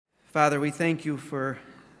Father, we thank you for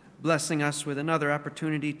blessing us with another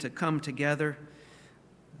opportunity to come together.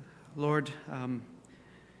 Lord,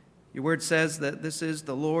 your word says that this is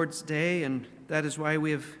the Lord's day, and that is why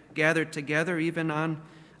we have gathered together even on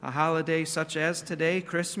a holiday such as today,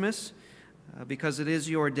 Christmas, because it is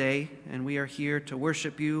your day, and we are here to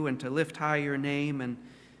worship you and to lift high your name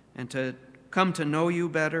and to come to know you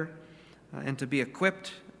better and to be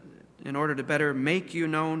equipped in order to better make you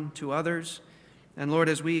known to others. And Lord,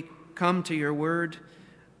 as we come to your word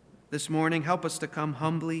this morning, help us to come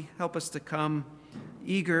humbly, help us to come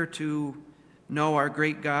eager to know our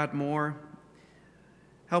great God more.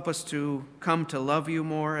 Help us to come to love you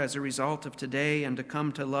more as a result of today and to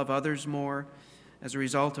come to love others more as a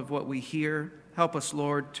result of what we hear. Help us,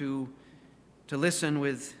 Lord, to listen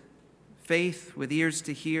with faith, with ears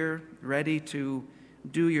to hear, ready to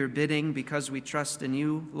do your bidding because we trust in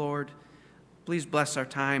you, Lord. Please bless our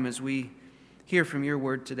time as we hear from your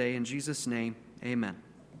word today. In Jesus' name, amen.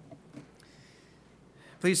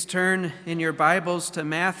 Please turn in your Bibles to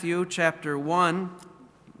Matthew chapter 1.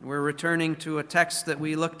 We're returning to a text that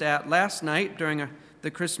we looked at last night during the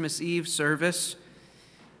Christmas Eve service.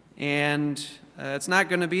 And it's not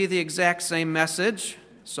going to be the exact same message,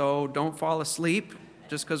 so don't fall asleep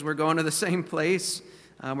just because we're going to the same place.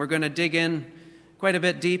 We're going to dig in quite a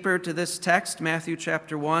bit deeper to this text, Matthew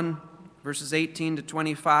chapter 1, verses 18 to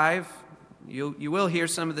 25. You will hear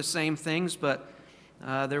some of the same things, but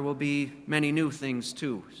there will be many new things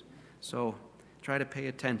too. So try to pay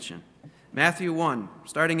attention. Matthew 1,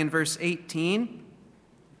 starting in verse 18.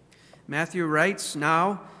 Matthew writes,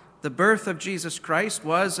 "Now the birth of Jesus Christ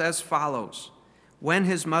was as follows. When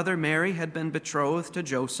his mother Mary had been betrothed to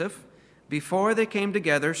Joseph, before they came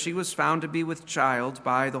together, she was found to be with child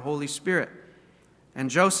by the Holy Spirit. And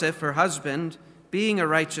Joseph, her husband, being a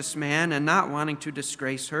righteous man and not wanting to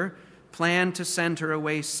disgrace her, planned to send her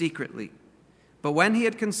away secretly. But when he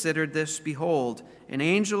had considered this, behold, an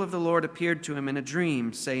angel of the Lord appeared to him in a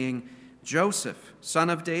dream, saying, 'Joseph, son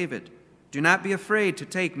of David, do not be afraid to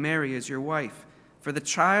take Mary as your wife, for the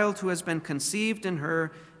child who has been conceived in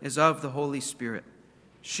her is of the Holy Spirit.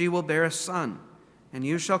 She will bear a son, and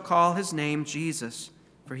you shall call his name Jesus,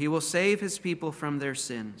 for he will save his people from their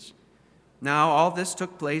sins.' Now all this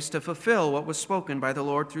took place to fulfill what was spoken by the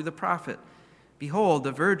Lord through the prophet. 'Behold,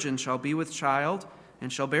 the virgin shall be with child,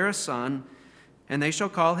 and shall bear a son, and they shall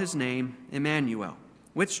call his name Emmanuel,'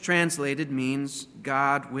 which translated means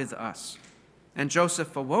God with us. And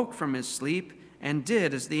Joseph awoke from his sleep, and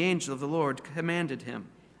did as the angel of the Lord commanded him,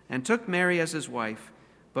 and took Mary as his wife,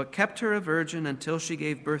 but kept her a virgin until she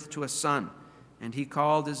gave birth to a son, and he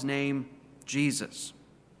called his name Jesus."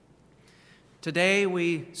 Today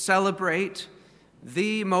we celebrate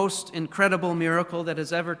the most incredible miracle that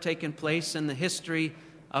has ever taken place in the history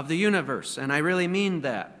of the universe, and I really mean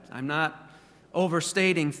that. I'm not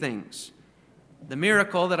overstating things. The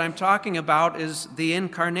miracle that I'm talking about is the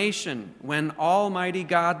incarnation, when Almighty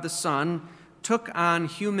God the Son took on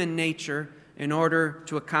human nature in order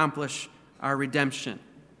to accomplish our redemption.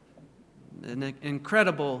 An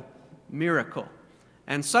incredible miracle.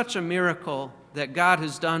 And such a miracle that God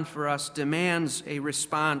has done for us demands a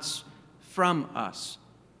response from us.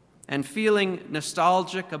 And feeling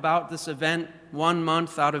nostalgic about this event 1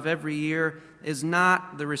 month out of every year is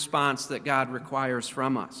not the response that God requires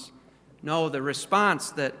from us. No, the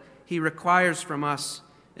response that he requires from us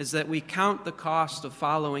is that we count the cost of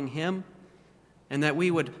following him, and that we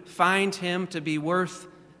would find him to be worth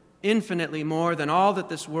infinitely more than all that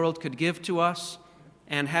this world could give to us.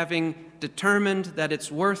 And having determined that it's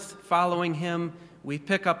worth following him, we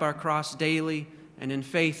pick up our cross daily, and in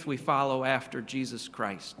faith we follow after Jesus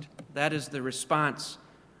Christ. That is the response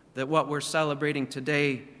that what we're celebrating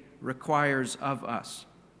today requires of us.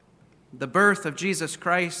 The birth of Jesus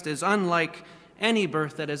Christ is unlike any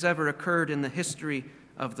birth that has ever occurred in the history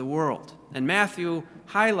of the world. And Matthew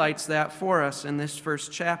highlights that for us in this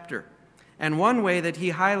first chapter. And one way that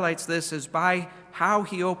he highlights this is by how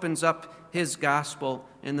he opens up his gospel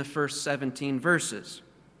in the first 17 verses.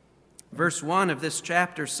 Verse 1 of this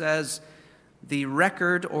chapter says, "The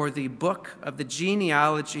record or the book of the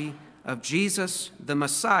genealogy of Jesus, the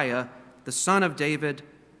Messiah, the son of David,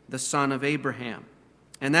 the son of Abraham."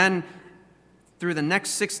 And then through the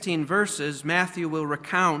next 16 verses, Matthew will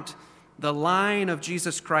recount the line of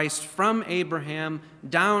Jesus Christ from Abraham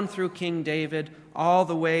down through King David, all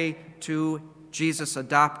the way to Jesus'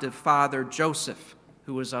 adoptive father, Joseph,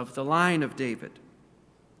 who was of the line of David.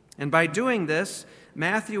 And by doing this,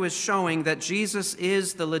 Matthew is showing that Jesus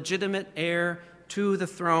is the legitimate heir to the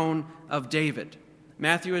throne of David.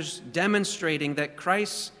 Matthew is demonstrating that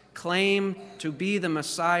Christ's claim to be the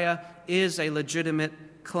Messiah is a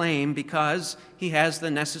legitimate claim because he has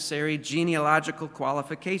the necessary genealogical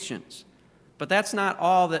qualifications. But that's not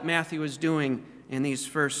all that Matthew is doing in these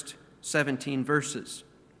first 17 verses.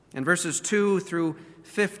 In verses 2 through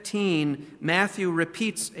 15, Matthew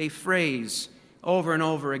repeats a phrase over and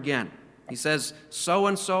over again. He says,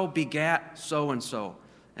 so-and-so begat so-and-so,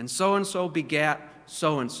 and so-and-so begat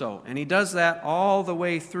so-and-so. And he does that all the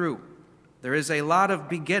way through. There is a lot of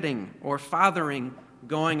begetting or fathering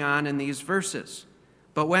going on in these verses.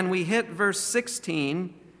 But when we hit verse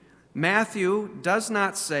 16, Matthew does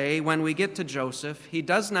not say, when we get to Joseph, he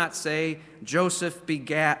does not say, Joseph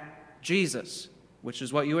begat Jesus, which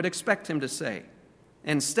is what you would expect him to say.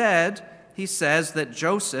 Instead, he says that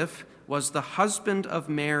Joseph was the husband of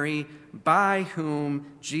Mary by whom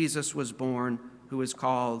Jesus was born, who is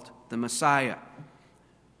called the Messiah.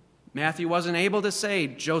 Matthew wasn't able to say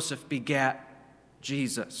Joseph begat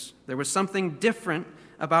Jesus. There was something different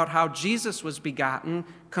about how Jesus was begotten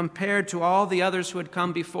compared to all the others who had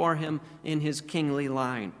come before him in his kingly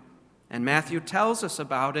line. And Matthew tells us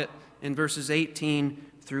about it in verses 18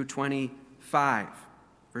 through 25.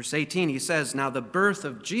 Verse 18, he says, now the birth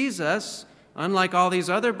of Jesus, unlike all these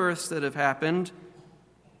other births that have happened,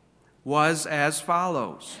 was as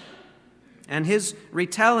follows. And his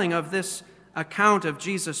retelling of this account of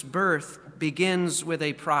Jesus' birth begins with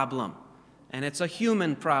a problem. And it's a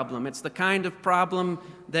human problem. It's the kind of problem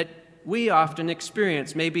that we often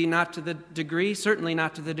experience, maybe not to the degree, certainly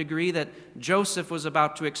not to the degree that Joseph was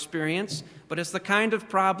about to experience, but it's the kind of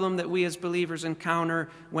problem that we as believers encounter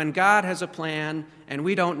when God has a plan and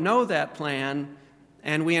we don't know that plan,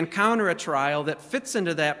 and we encounter a trial that fits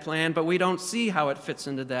into that plan, but we don't see how it fits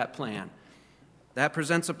into that plan. That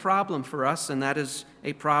presents a problem for us, and that is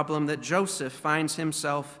a problem that Joseph finds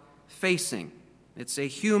himself facing. It's a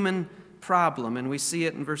human problem, and we see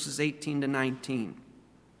it in verses 18 to 19.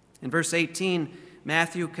 In verse 18,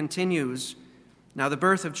 Matthew continues, now the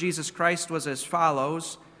birth of Jesus Christ was as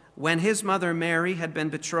follows. When his mother Mary had been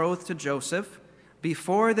betrothed to Joseph,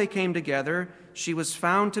 before they came together, she was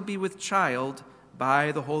found to be with child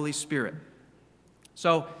by the Holy Spirit.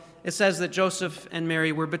 So it says that Joseph and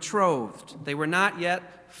Mary were betrothed. They were not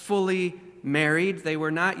yet fully married. They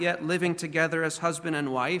were not yet living together as husband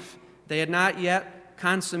and wife. They had not yet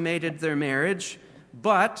consummated their marriage,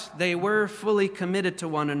 but they were fully committed to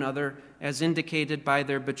one another as indicated by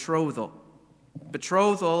their betrothal.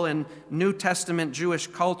 Betrothal in New Testament Jewish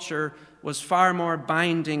culture was far more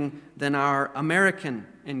binding than our American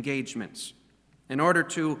engagements. In order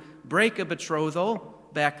to break a betrothal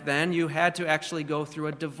back then, you had to actually go through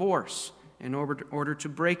a divorce in order to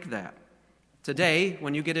break that. Today,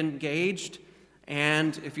 when you get engaged,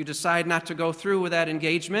 and if you decide not to go through with that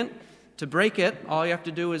engagement, to break it, all you have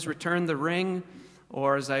to do is return the ring,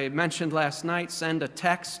 or as I mentioned last night, send a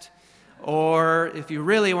text, or if you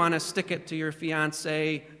really want to stick it to your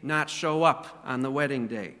fiancé, not show up on the wedding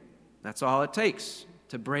day. That's all it takes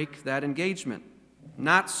to break that engagement.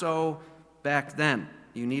 Not so back then.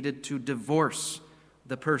 You needed to divorce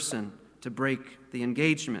the person to break the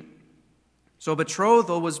engagement. So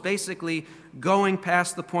betrothal was basically going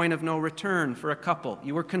past the point of no return for a couple.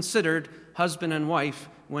 You were considered husband and wife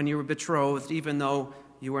when you were betrothed, even though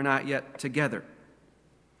you were not yet together.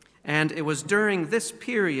 And it was during this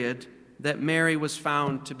period that Mary was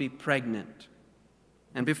found to be pregnant.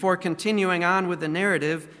 And before continuing on with the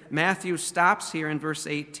narrative, Matthew stops here in verse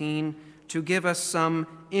 18 to give us some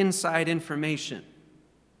inside information.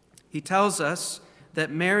 He tells us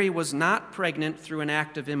that Mary was not pregnant through an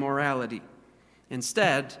act of immorality.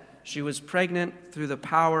 Instead, she was pregnant through the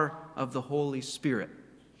power of the Holy Spirit.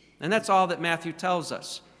 And that's all that Matthew tells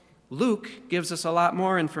us. Luke gives us a lot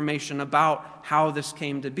more information about how this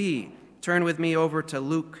came to be. Turn with me over to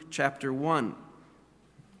Luke chapter 1.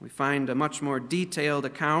 We find a much more detailed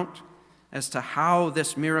account as to how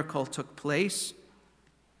this miracle took place.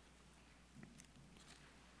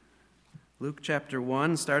 Luke chapter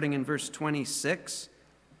 1, starting in verse 26.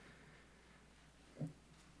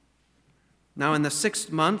 Now in the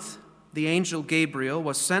 6th month, the angel Gabriel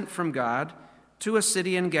was sent from God to a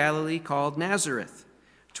city in Galilee called Nazareth,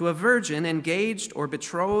 to a virgin engaged or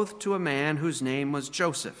betrothed to a man whose name was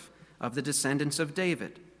Joseph, of the descendants of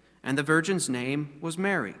David, and the virgin's name was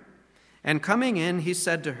Mary. And coming in, he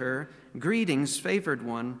said to her, "Greetings, favored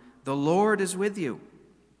one, the Lord is with you."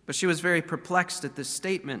 But she was very perplexed at this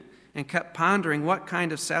statement and kept pondering what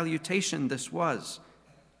kind of salutation this was.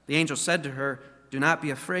 The angel said to her, "Do not be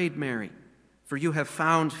afraid, Mary, for you have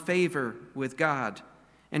found favor with God.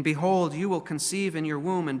 And behold, you will conceive in your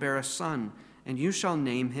womb and bear a son, and you shall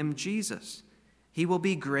name him Jesus. He will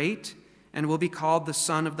be great and will be called the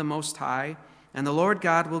Son of the Most High, and the Lord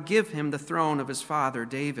God will give him the throne of his father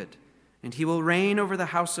David, and he will reign over the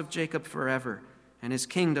house of Jacob forever, and his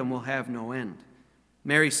kingdom will have no end."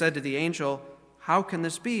 Mary said to the angel, "How can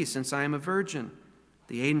this be, since I am a virgin?"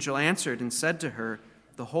 The angel answered and said to her,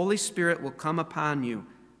 "The Holy Spirit will come upon you,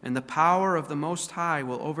 and the power of the Most High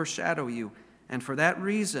will overshadow you, and for that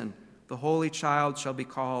reason the Holy Child shall be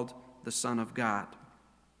called the Son of God."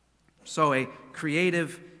 So a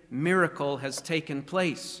creative miracle has taken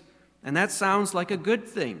place, and that sounds like a good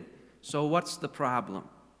thing. So what's the problem?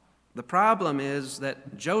 The problem is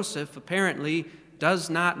that Joseph apparently does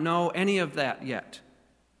not know any of that yet.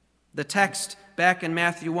 The text back in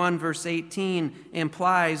Matthew 1, verse 18,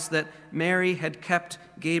 implies that Mary had kept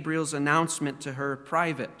Gabriel's announcement to her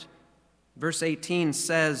private. Verse 18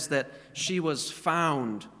 says that she was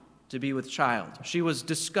found to be with child. She was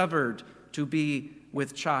discovered to be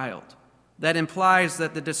with child. That implies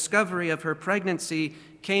that the discovery of her pregnancy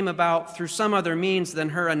came about through some other means than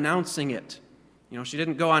her announcing it. She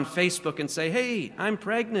didn't go on Facebook and say, "Hey, I'm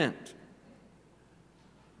pregnant."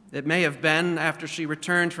 It may have been after she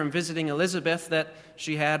returned from visiting Elizabeth that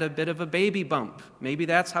she had a bit of a baby bump. Maybe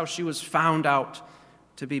that's how she was found out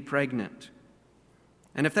to be pregnant.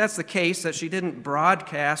 And if that's the case, that she didn't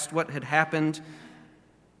broadcast what had happened,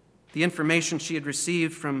 the information she had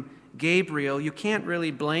received from Gabriel, you can't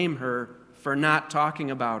really blame her for not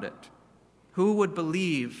talking about it. Who would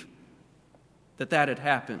believe that that had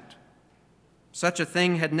happened? Such a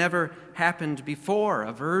thing had never happened before,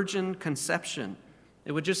 a virgin conception.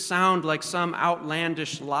 It would just sound like some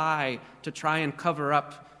outlandish lie to try and cover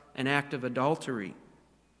up an act of adultery.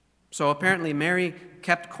 So apparently Mary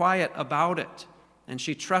kept quiet about it, and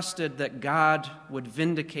she trusted that God would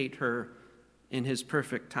vindicate her in his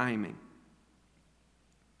perfect timing.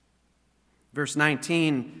 Verse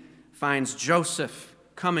 19 finds Joseph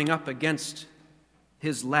coming up against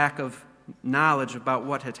his lack of knowledge about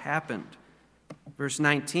what had happened. Verse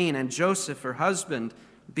 19, "And Joseph, her husband,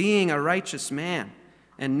 being a righteous man,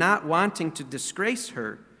 and not wanting to disgrace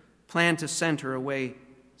her, planned to send her away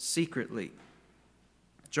secretly."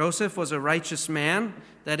 Joseph was a righteous man.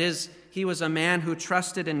 That is, he was a man who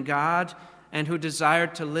trusted in God and who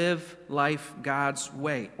desired to live life God's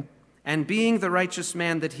way. And being the righteous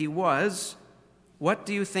man that he was, what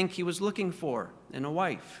do you think he was looking for in a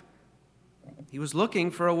wife? He was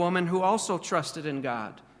looking for a woman who also trusted in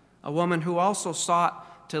God, a woman who also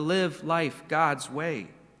sought to live life God's way.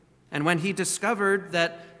 And when he discovered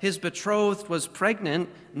that his betrothed was pregnant,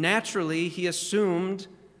 naturally he assumed,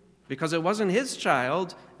 because it wasn't his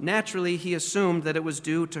child, naturally he assumed that it was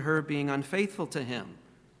due to her being unfaithful to him.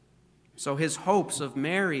 So his hopes of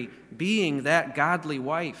Mary being that godly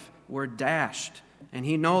wife were dashed, and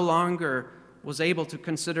he no longer was able to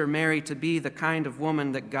consider Mary to be the kind of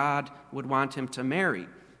woman that God would want him to marry.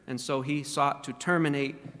 And so he sought to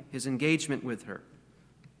terminate his engagement with her.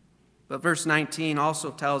 But verse 19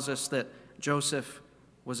 also tells us that Joseph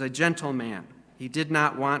was a gentleman. He did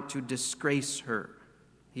not want to disgrace her.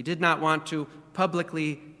 He did not want to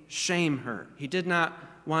publicly shame her. He did not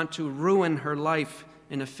want to ruin her life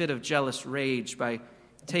in a fit of jealous rage by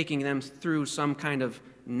taking them through some kind of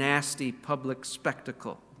nasty public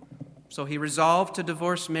spectacle. So he resolved to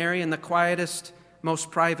divorce Mary in the quietest,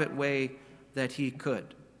 most private way that he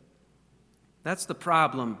could. That's the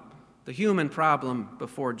problem, the human problem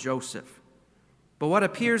before Joseph. But what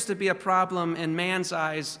appears to be a problem in man's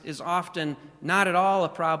eyes is often not at all a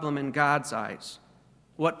problem in God's eyes.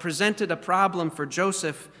 What presented a problem for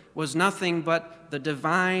Joseph was nothing but the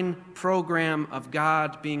divine program of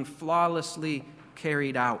God being flawlessly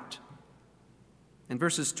carried out. In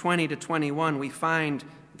verses 20 to 21, we find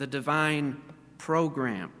the divine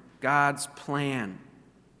program, God's plan.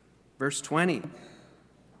 Verse 20,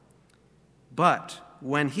 "But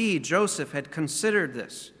when he, Joseph, had considered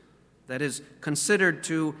this," that is, considered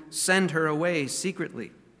to send her away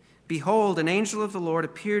secretly, "behold, an angel of the Lord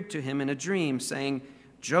appeared to him in a dream, saying,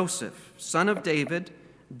 'Joseph, son of David,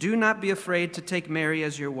 do not be afraid to take Mary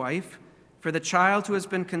as your wife, for the child who has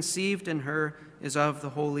been conceived in her is of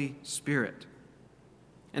the Holy Spirit.'"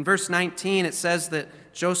 In verse 19, it says that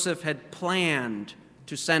Joseph had planned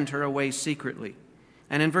to send her away secretly.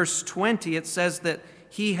 And in verse 20, it says that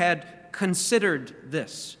he had considered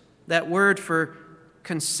this. That word for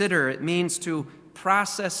consider, it means to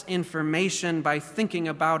process information by thinking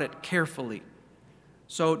about it carefully.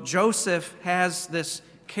 So Joseph has this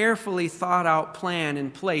carefully thought out plan in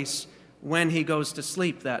place when he goes to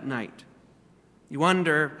sleep that night. You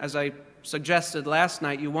wonder, as I suggested last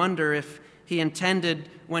night, you wonder if he intended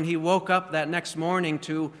when he woke up that next morning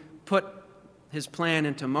to put his plan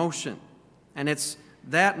into motion. And it's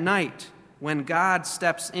that night when God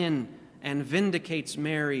steps in and vindicates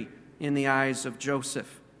Mary in the eyes of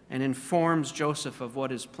Joseph and informs Joseph of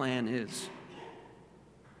what his plan is.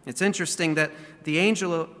 It's interesting that the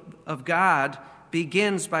angel of God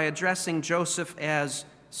begins by addressing Joseph as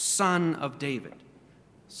son of David.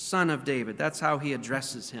 Son of David, that's how he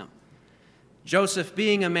addresses him. Joseph,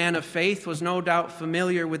 being a man of faith, was no doubt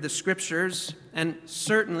familiar with the Scriptures, and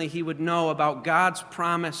certainly he would know about God's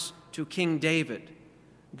promise to King David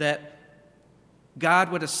that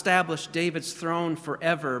God would establish David's throne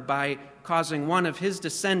forever by causing one of his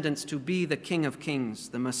descendants to be the King of Kings,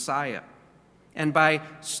 the Messiah. And by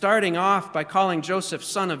starting off by calling Joseph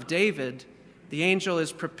son of David, the angel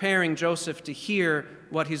is preparing Joseph to hear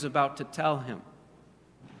what he's about to tell him.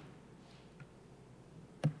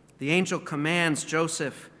 The angel commands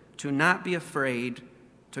Joseph to not be afraid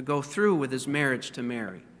to go through with his marriage to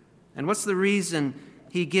Mary. And what's the reason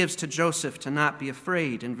he gives to Joseph to not be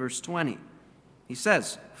afraid in verse 20? He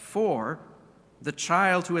says, "For the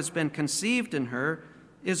child who has been conceived in her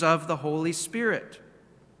is of the Holy Spirit."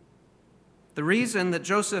 The reason that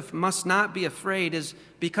Joseph must not be afraid is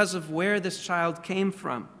because of where this child came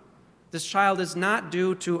from. This child is not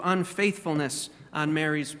due to unfaithfulness on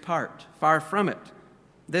Mary's part. Far from it.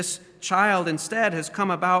 This child instead has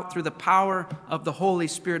come about through the power of the Holy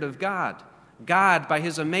Spirit of God. God, by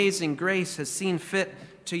his amazing grace, has seen fit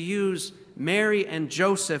to use Mary and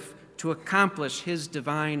Joseph to accomplish his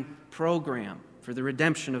divine program for the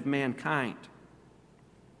redemption of mankind.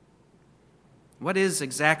 What is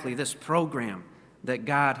exactly this program that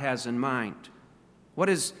God has in mind? What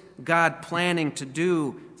is God planning to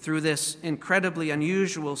do through this incredibly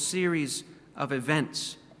unusual series of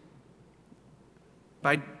events?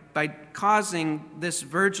 By causing this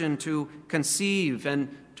virgin to conceive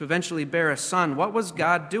and to eventually bear a son, what was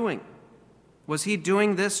God doing? Was he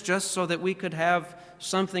doing this just so that we could have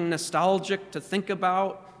something nostalgic to think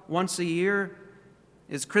about once a year?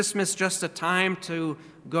 Is Christmas just a time to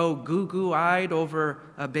go goo-goo-eyed over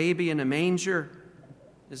a baby in a manger?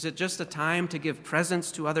 Is it just a time to give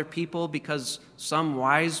presents to other people because some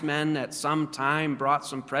wise men at some time brought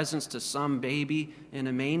some presents to some baby in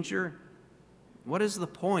a manger? What is the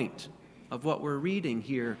point of what we're reading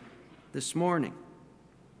here this morning?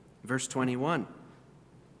 Verse 21,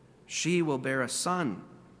 "She will bear a son,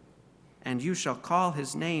 and you shall call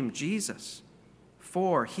his name Jesus,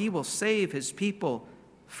 for he will save his people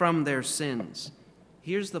from their sins."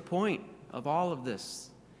 Here's the point of all of this.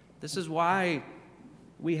 This is why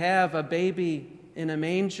we have a baby in a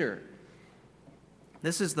manger.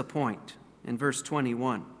 This is the point in verse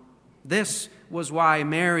 21. This was why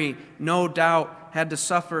Mary, no doubt, had to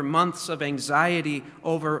suffer months of anxiety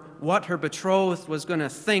over what her betrothed was going to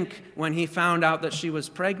think when he found out that she was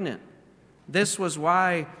pregnant. This was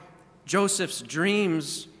why Joseph's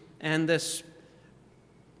dreams and this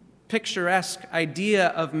picturesque idea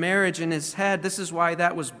of marriage in his head, this is why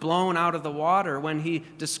that was blown out of the water when he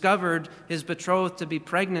discovered his betrothed to be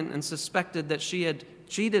pregnant and suspected that she had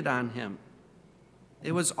cheated on him.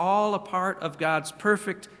 It was all a part of God's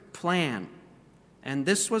perfect plan. And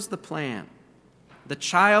this was the plan. The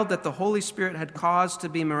child that the Holy Spirit had caused to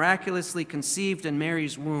be miraculously conceived in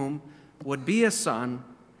Mary's womb would be a son,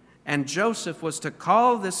 and Joseph was to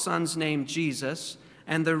call this son's name Jesus.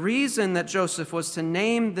 And the reason that Joseph was to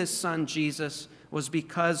name this son Jesus was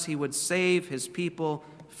because he would save his people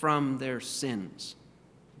from their sins.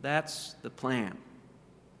 That's the plan.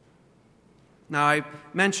 Now, I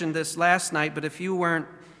mentioned this last night, but if you weren't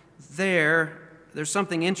there, there's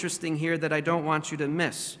something interesting here that I don't want you to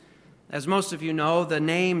miss. As most of you know, the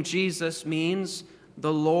name Jesus means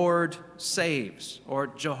the Lord saves, or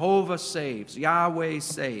Jehovah saves, Yahweh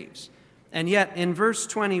saves. And yet, in verse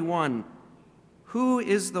 21, who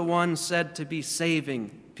is the one said to be saving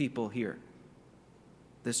people here?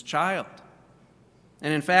 This child.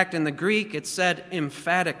 And in fact, in the Greek, it's said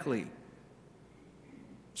emphatically.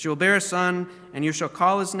 She will bear a son, and you shall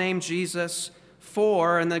call his name Jesus,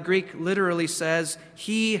 for, and the Greek literally says,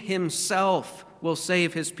 he himself will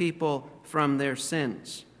save his people from their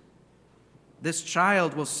sins. This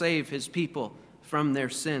child will save his people from their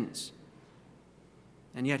sins.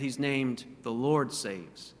 And yet he's named the Lord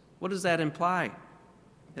saves. What does that imply?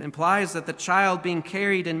 It implies that the child being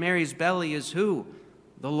carried in Mary's belly is who?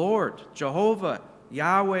 The Lord, Jehovah,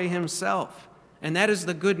 Yahweh himself. And that is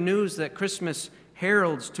the good news that Christmas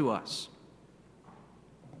heralds to us.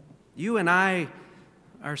 You and I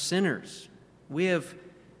are sinners. We have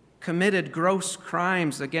committed gross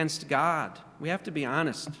crimes against God. We have to be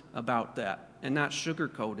honest about that and not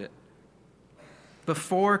sugarcoat it.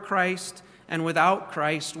 Before Christ and without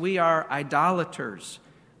Christ, we are idolaters.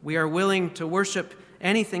 We are willing to worship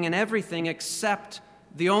anything and everything except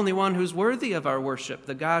the only one who's worthy of our worship,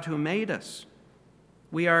 the God who made us.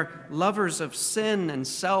 We are lovers of sin and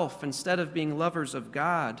self instead of being lovers of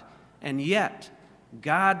God, and yet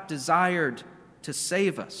God desired to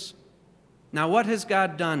save us. Now, what has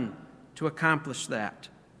God done to accomplish that?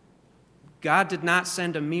 God did not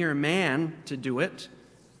send a mere man to do it.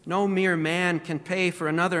 No mere man can pay for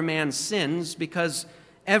another man's sins, because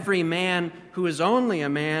every man who is only a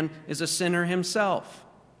man is a sinner himself.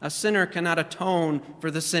 A sinner cannot atone for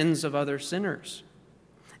the sins of other sinners.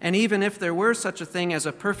 And even if there were such a thing as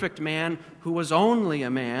a perfect man who was only a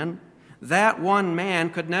man, that one man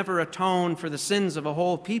could never atone for the sins of a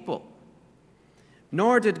whole people.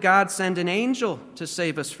 Nor did God send an angel to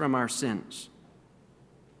save us from our sins.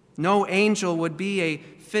 No angel would be a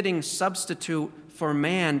fitting substitute for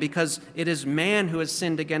man, because it is man who has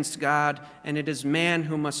sinned against God, and it is man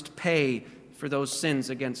who must pay for those sins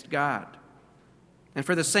against God. And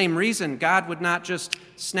for the same reason, God would not just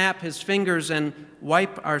snap his fingers and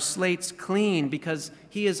wipe our slates clean, because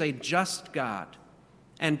he is a just God.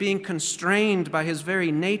 And being constrained by his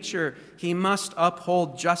very nature, he must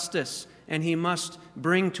uphold justice, and he must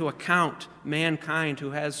bring to account mankind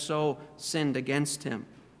who has so sinned against him.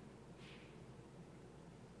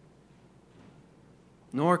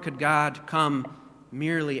 Nor could God come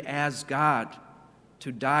merely as God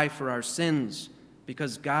to die for our sins,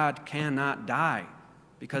 because God cannot die,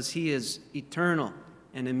 because he is eternal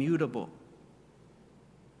and immutable.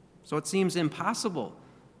 So it seems impossible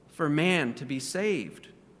for man to be saved.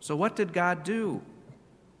 So what did God do?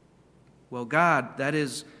 Well, God, that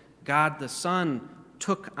is, God the Son,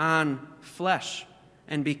 took on flesh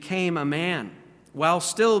and became a man while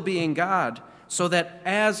still being God, so that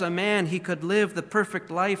as a man he could live the perfect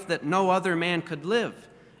life that no other man could live,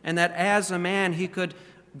 and that as a man he could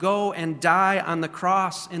go and die on the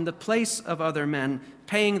cross in the place of other men,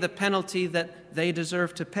 paying the penalty that they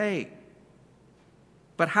deserve to pay.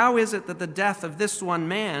 But how is it that the death of this one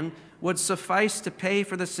man would suffice to pay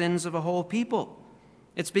for the sins of a whole people?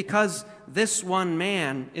 It's because this one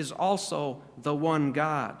man is also the one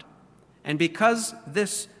God. And because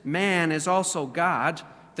this man is also God,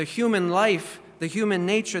 the human life, the human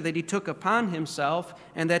nature that he took upon himself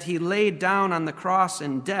and that he laid down on the cross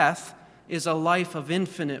in death is a life of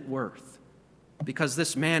infinite worth, because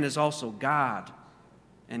this man is also God,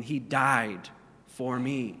 and he died for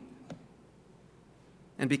me.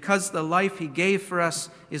 And because the life he gave for us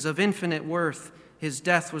is of infinite worth, his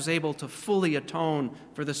death was able to fully atone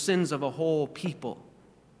for the sins of a whole people.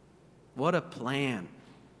 What a plan.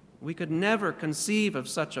 We could never conceive of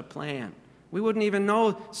such a plan. We wouldn't even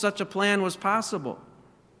know such a plan was possible.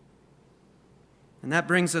 And that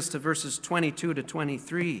brings us to verses 22 to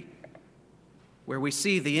 23, where we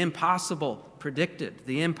see the impossible predicted,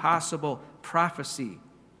 the impossible prophecy.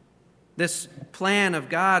 This plan of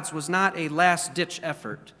God's was not a last-ditch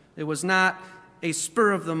effort. It was not a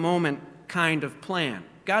spur-of-the-moment kind of plan.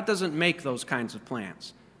 God doesn't make those kinds of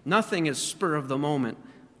plans. Nothing is spur-of-the-moment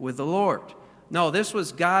with the Lord. No, this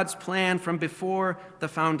was God's plan from before the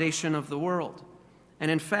foundation of the world. And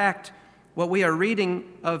in fact, what we are reading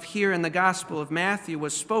of here in the Gospel of Matthew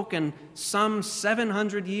was spoken some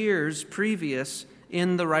 700 years previous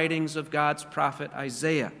in the writings of God's prophet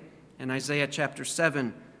Isaiah, in Isaiah chapter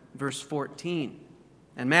 7, verse 14.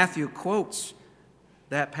 And Matthew quotes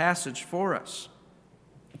that passage for us.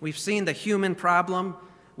 We've seen the human problem,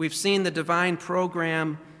 we've seen the divine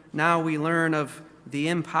program, now we learn of the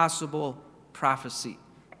impossible prophecy.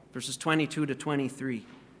 Verses 22 to 23.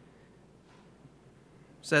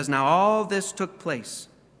 Says, "Now all this took place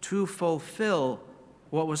to fulfill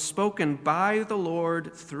what was spoken by the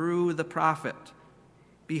Lord through the prophet.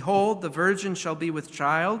 Behold, the virgin shall be with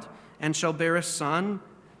child and shall bear a son,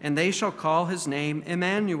 and they shall call his name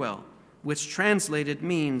Emmanuel," which translated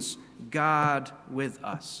means God with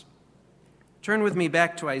us. Turn with me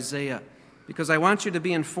back to Isaiah, because I want you to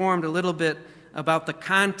be informed a little bit about the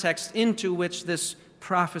context into which this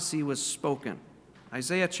prophecy was spoken.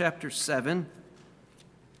 Isaiah chapter 7.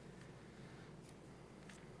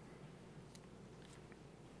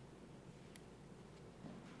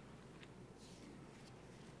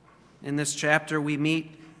 In this chapter, we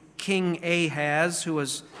meet King Ahaz, who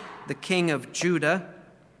was the king of Judah.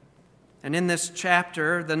 And in this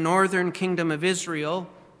chapter, the northern kingdom of Israel,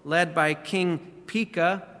 led by King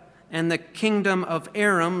Pekah, and the kingdom of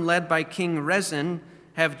Aram, led by King Rezin,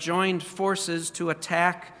 have joined forces to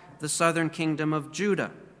attack the southern kingdom of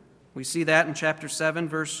Judah. We see that in chapter 7,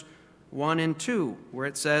 verse 1 and 2, where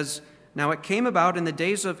it says, "Now it came about in the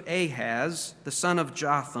days of Ahaz, the son of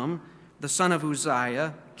Jotham, the son of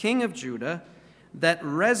Uzziah, king of Judah, that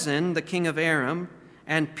Rezin, the king of Aram,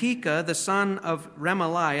 And Pekah, the son of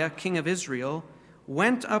Remaliah, king of Israel,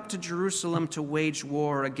 went up to Jerusalem to wage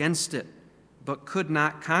war against it, but could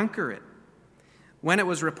not conquer it. When it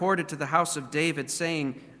was reported to the house of David,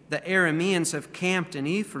 saying, "The Arameans have camped in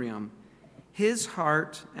Ephraim," his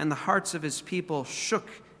heart and the hearts of his people shook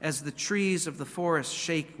as the trees of the forest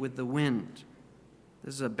shake with the wind.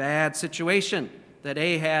 This is a bad situation that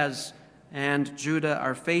Ahaz and Judah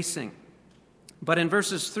are facing. But in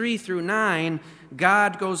verses 3 through 9,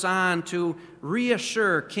 God goes on to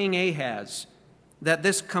reassure King Ahaz that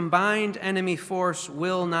this combined enemy force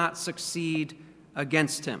will not succeed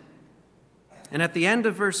against him. And at the end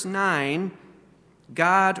of verse 9,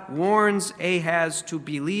 God warns Ahaz to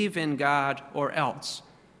believe in God or else.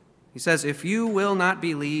 He says, "If you will not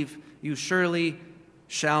believe, you surely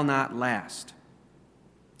shall not last."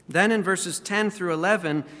 Then in verses 10 through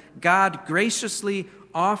 11, God graciously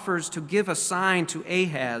offers to give a sign to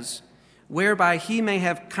Ahaz, whereby he may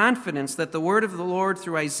have confidence that the word of the Lord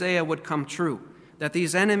through Isaiah would come true, that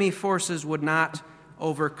these enemy forces would not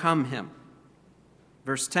overcome him.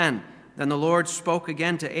 Verse 10, "Then the Lord spoke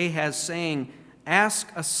again to Ahaz, saying,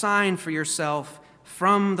 'Ask a sign for yourself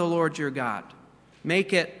from the Lord your God.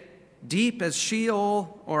 Make it deep as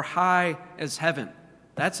Sheol or high as heaven.'"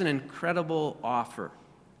 That's an incredible offer.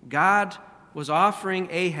 God was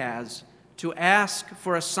offering Ahaz to ask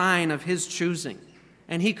for a sign of his choosing.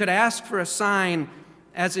 And he could ask for a sign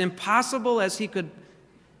as impossible as he could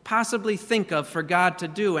possibly think of for God to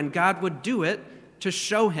do, and God would do it to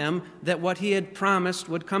show him that what he had promised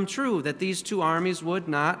would come true, that these two armies would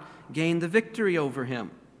not gain the victory over him.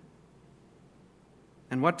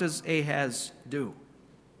 And what does Ahaz do?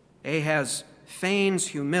 Ahaz feigns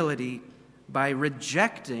humility by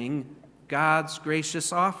rejecting God's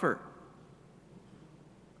gracious offer.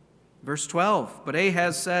 Verse 12, "But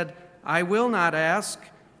Ahaz said, 'I will not ask,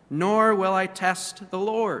 nor will I test the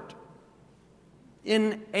Lord.'"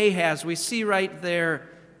 In Ahaz, we see right there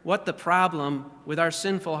what the problem with our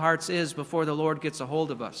sinful hearts is before the Lord gets a hold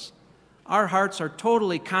of us. Our hearts are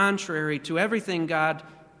totally contrary to everything God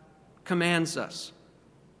commands us.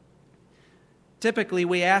 Typically,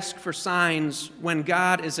 we ask for signs when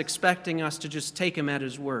God is expecting us to just take him at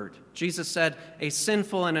his word. Jesus said, "A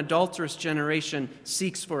sinful and adulterous generation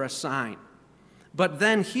seeks for a sign." But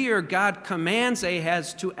then here, God commands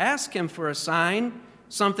Ahaz to ask him for a sign,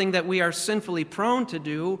 something that we are sinfully prone to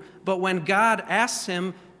do. But when God asks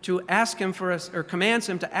him to ask him for or commands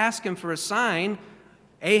him to ask him for a sign,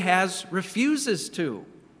 Ahaz refuses to.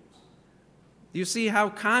 You see how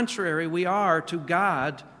contrary we are to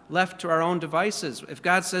God left to our own devices. If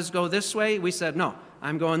God says, "Go this way," we said, "No,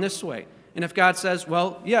 I'm going this way." And if God says,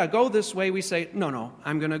 "Well, yeah, go this way," we say, No,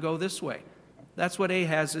 I'm going to go this way." That's what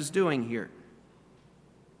Ahaz is doing here.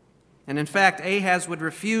 And in fact, Ahaz would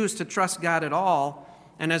refuse to trust God at all.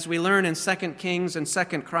 And as we learn in 2 Kings and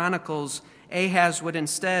 2 Chronicles, Ahaz would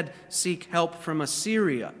instead seek help from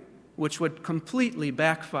Assyria, which would completely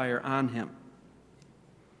backfire on him.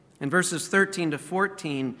 In verses 13 to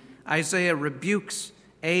 14, Isaiah rebukes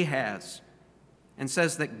Ahaz and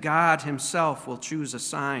says that God himself will choose a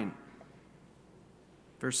sign.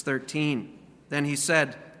 Verse 13, "Then he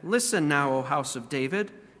said, 'Listen now, O house of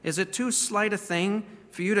David, is it too slight a thing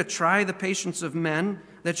for you to try the patience of men,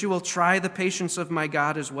 that you will try the patience of my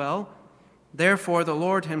God as well? Therefore the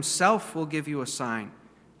Lord himself will give you a sign.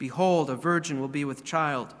 Behold, a virgin will be with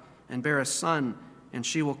child and bear a son, and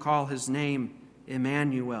she will call his name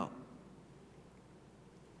Emmanuel.'"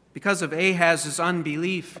 Because of Ahaz's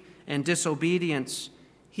unbelief and disobedience,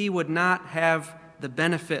 he would not have the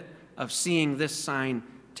benefit of seeing this sign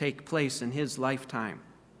take place in his lifetime.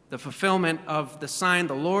 The fulfillment of the sign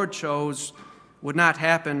the Lord chose would not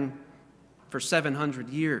happen for 700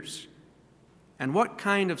 years. And what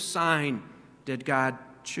kind of sign did God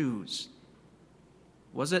choose?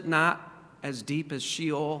 Was it not as deep as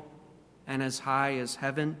Sheol and as high as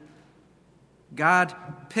heaven? God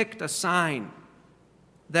picked a sign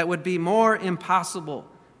that would be more impossible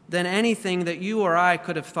than anything that you or I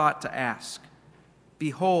could have thought to ask.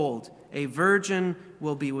 "Behold, a virgin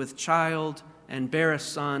will be with child and bear a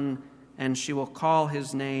son, and she will call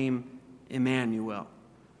his name Emmanuel."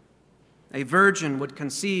 A virgin would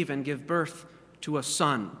conceive and give birth to a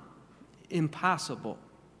son. Impossible.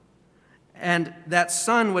 And that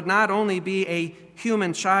son would not only be a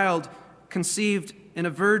human child conceived in a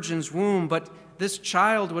virgin's womb, but this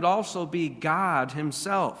child would also be God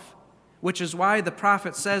himself, which is why the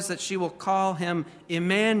prophet says that she will call him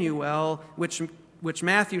Emmanuel, which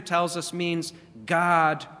Matthew tells us means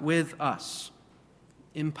God with us.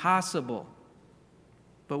 Impossible.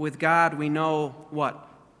 But with God we know what?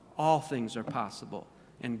 All things are possible.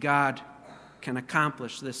 And God can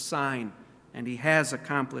accomplish this sign, and he has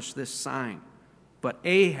accomplished this sign. But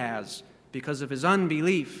Ahaz, because of his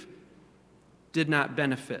unbelief, did not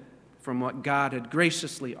benefit from what God had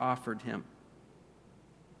graciously offered him.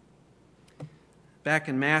 Back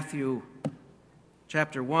in Matthew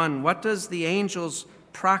chapter 1, what does the angel's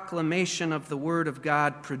proclamation of the word of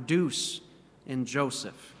God produce in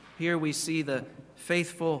Joseph? Here we see the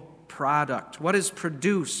faithful product. What is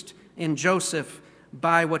produced in Joseph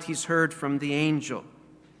by what he's heard from the angel?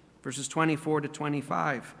 Verses 24 to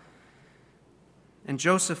 25. And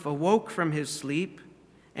Joseph awoke from his sleep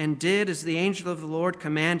and did as the angel of the Lord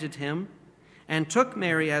commanded him, and took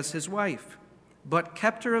Mary as his wife, but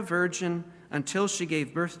kept her a virgin until she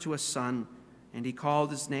gave birth to a son, and he called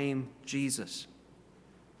his name Jesus.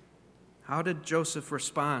 How did Joseph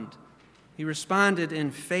respond? He responded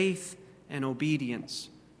in faith and obedience.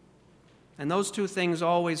 And those two things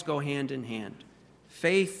always go hand in hand.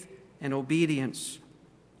 Faith and obedience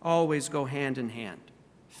always go hand in hand.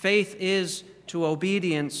 Faith is to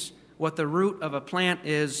obedience what the root of a plant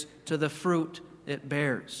is to the fruit it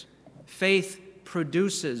bears. Faith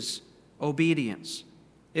produces obedience.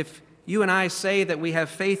 If you and I say that we have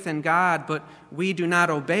faith in God, but we do not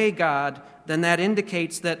obey God, then that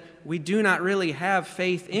indicates that we do not really have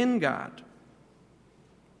faith in God.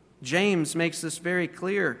 James makes this very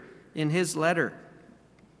clear in his letter,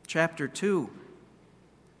 chapter 2.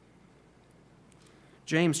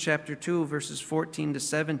 James chapter 2, verses 14 to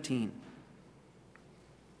 17.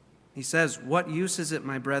 He says, "What use is it,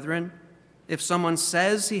 my brethren, if someone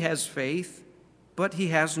says he has faith, but he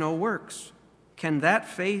has no works? Can that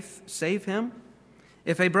faith save him?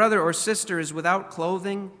 If a brother or sister is without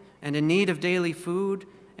clothing and in need of daily food,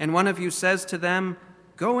 and one of you says to them,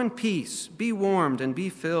 'Go in peace, be warmed and be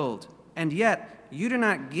filled,' and yet you do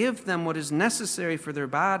not give them what is necessary for their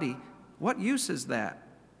body, what use is that?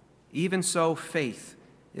 Even so, faith,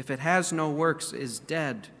 if it has no works, is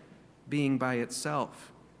dead, being by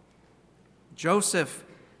itself." Joseph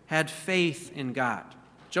had faith in God.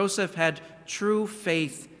 Joseph had true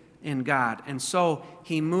faith in God, and so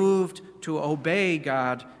he moved to obey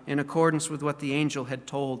God in accordance with what the angel had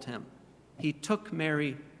told him. He took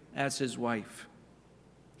Mary as his wife.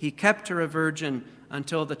 He kept her a virgin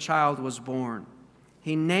until the child was born.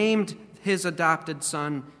 He named his adopted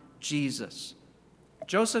son Jesus.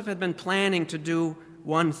 Joseph had been planning to do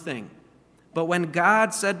one thing, but when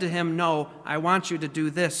God said to him, "No, I want you to do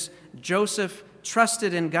this," Joseph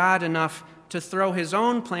trusted in God enough to throw his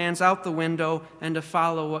own plans out the window and to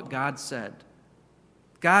follow what God said.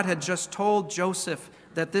 God had just told Joseph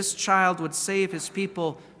that this child would save his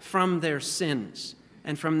people from their sins.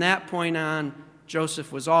 And from that point on,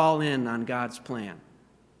 Joseph was all in on God's plan,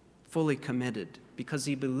 fully committed, because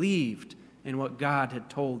he believed in what God had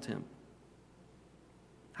told him.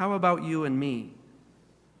 How about you and me?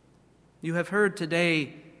 You have heard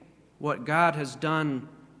today what God has done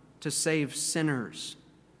to save sinners.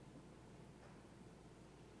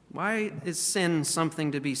 Why is sin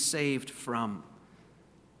something to be saved from?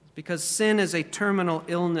 Because sin is a terminal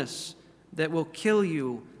illness that will kill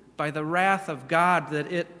you by the wrath of God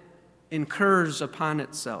that it incurs upon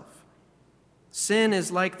itself. Sin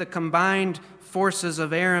is like the combined forces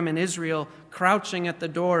of Aram and Israel crouching at the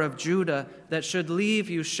door of Judah that should leave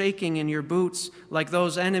you shaking in your boots like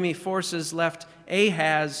those enemy forces left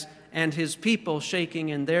Ahaz and his people shaking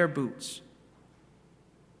in their boots.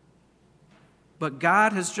 But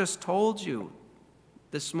God has just told you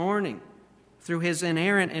this morning through his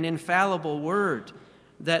inerrant and infallible word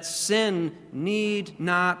that sin need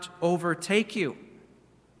not overtake you.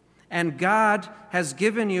 And God has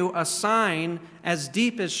given you a sign as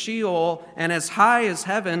deep as Sheol and as high as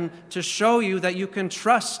heaven to show you that you can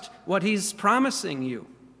trust what he's promising you.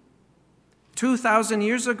 2,000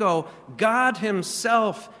 years ago, God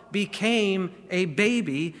himself became a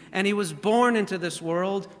baby, and he was born into this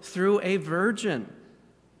world through a virgin.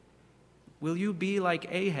 Will you be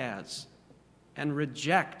like Ahaz and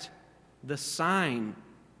reject the sign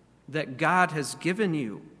that God has given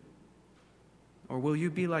you? Or will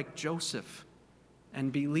you be like Joseph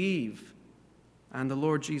and believe on the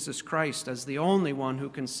Lord Jesus Christ as the only one who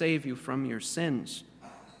can save you from your sins?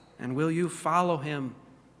 And will you follow him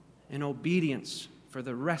in obedience for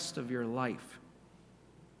the rest of your life?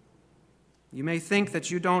 You may think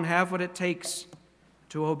that you don't have what it takes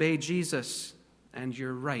to obey Jesus, and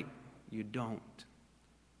you're right, you don't.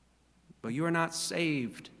 But you are not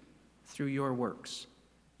saved through your works.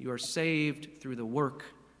 You are saved through the work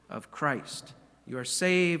of Christ. You are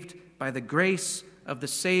saved by the grace of the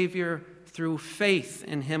Savior through faith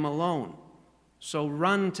in him alone. So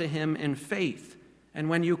run to him in faith. And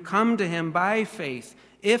when you come to him by faith,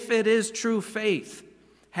 if it is true faith,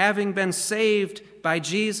 having been saved by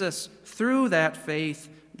Jesus through that faith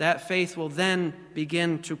will then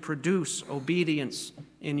begin to produce obedience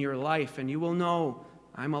in your life, and you will know,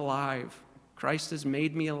 I'm alive. Christ has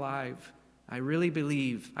made me alive. I really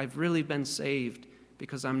believe I've really been saved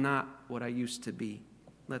because I'm not what I used to be.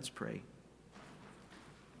 Let's pray.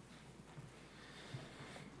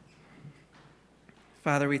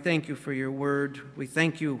 Father, we thank you for your word. We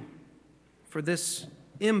thank you for this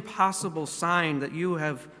impossible sign that you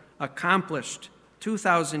have accomplished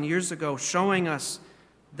 2,000 years ago, showing us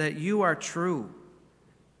that you are true,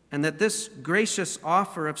 and that this gracious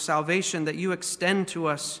offer of salvation that you extend to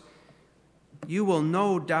us, you will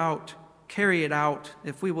no doubt carry it out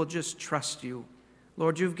if we will just trust you.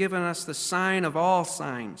 Lord, you've given us the sign of all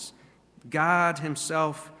signs, God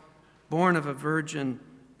himself, born of a virgin,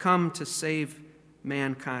 come to save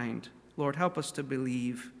mankind. Lord, help us to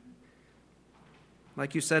believe.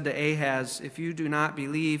 Like you said to Ahaz, if you do not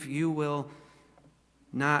believe, you will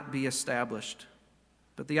not be established.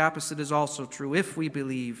 But the opposite is also true. If we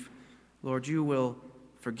believe, Lord, you will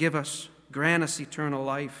forgive us, grant us eternal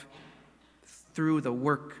life through the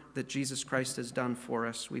work that Jesus Christ has done for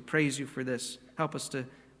us. We praise you for this. Help us to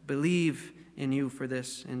believe in you for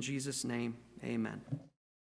this. In Jesus' name, amen.